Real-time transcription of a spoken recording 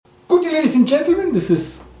Ladies and gentlemen, this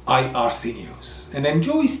is IRC News, and I'm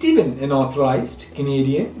Joey Stephen, an authorized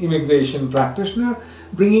Canadian immigration practitioner,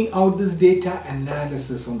 bringing out this data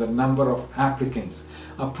analysis on the number of applicants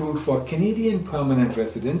approved for Canadian permanent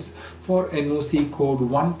residence for NOC code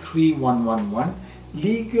 13111,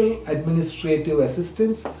 legal administrative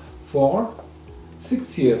assistance for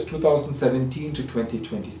 6 years, 2017 to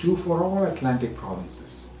 2022, for all Atlantic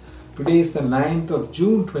provinces. Today is the 9th of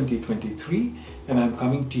June 2023, and I'm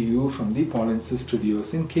coming to you from the Polinsys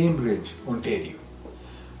Studios in Cambridge, Ontario.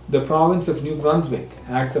 The province of New Brunswick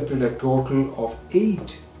accepted a total of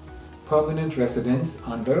 8 permanent residents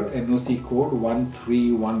under NOC code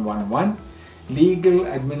 13111, legal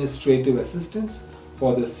administrative assistance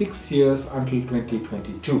for the 6 years until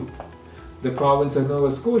 2022. The province of Nova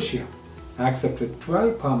Scotia accepted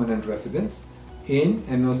 12 permanent residents in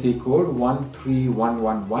NOC code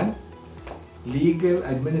 13111, legal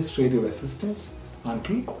administrative assistance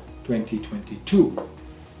until 2022.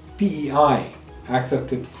 PEI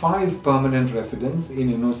accepted 5 permanent residents in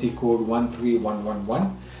NOC code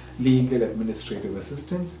 13111, legal administrative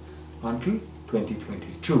assistance until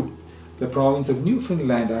 2022. The province of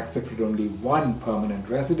Newfoundland accepted only 1 permanent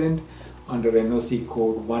resident under NOC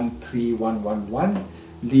code 13111,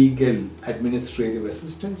 legal administrative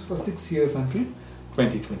assistance for 6 years until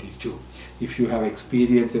 2022. If you have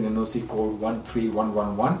experience in NOC code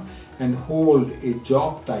 13111 and hold a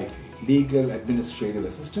job title, legal administrative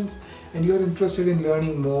assistance, and you are interested in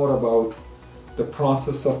learning more about the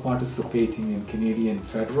process of participating in Canadian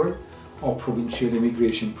federal or provincial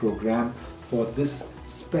immigration program for this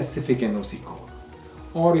specific NOC code,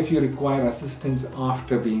 or if you require assistance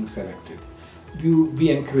after being selected, we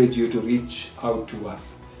encourage you to reach out to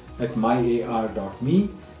us at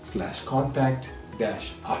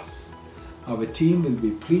myar.me/contact-us. Our team will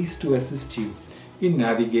be pleased to assist you in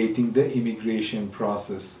navigating the immigration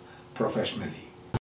process professionally.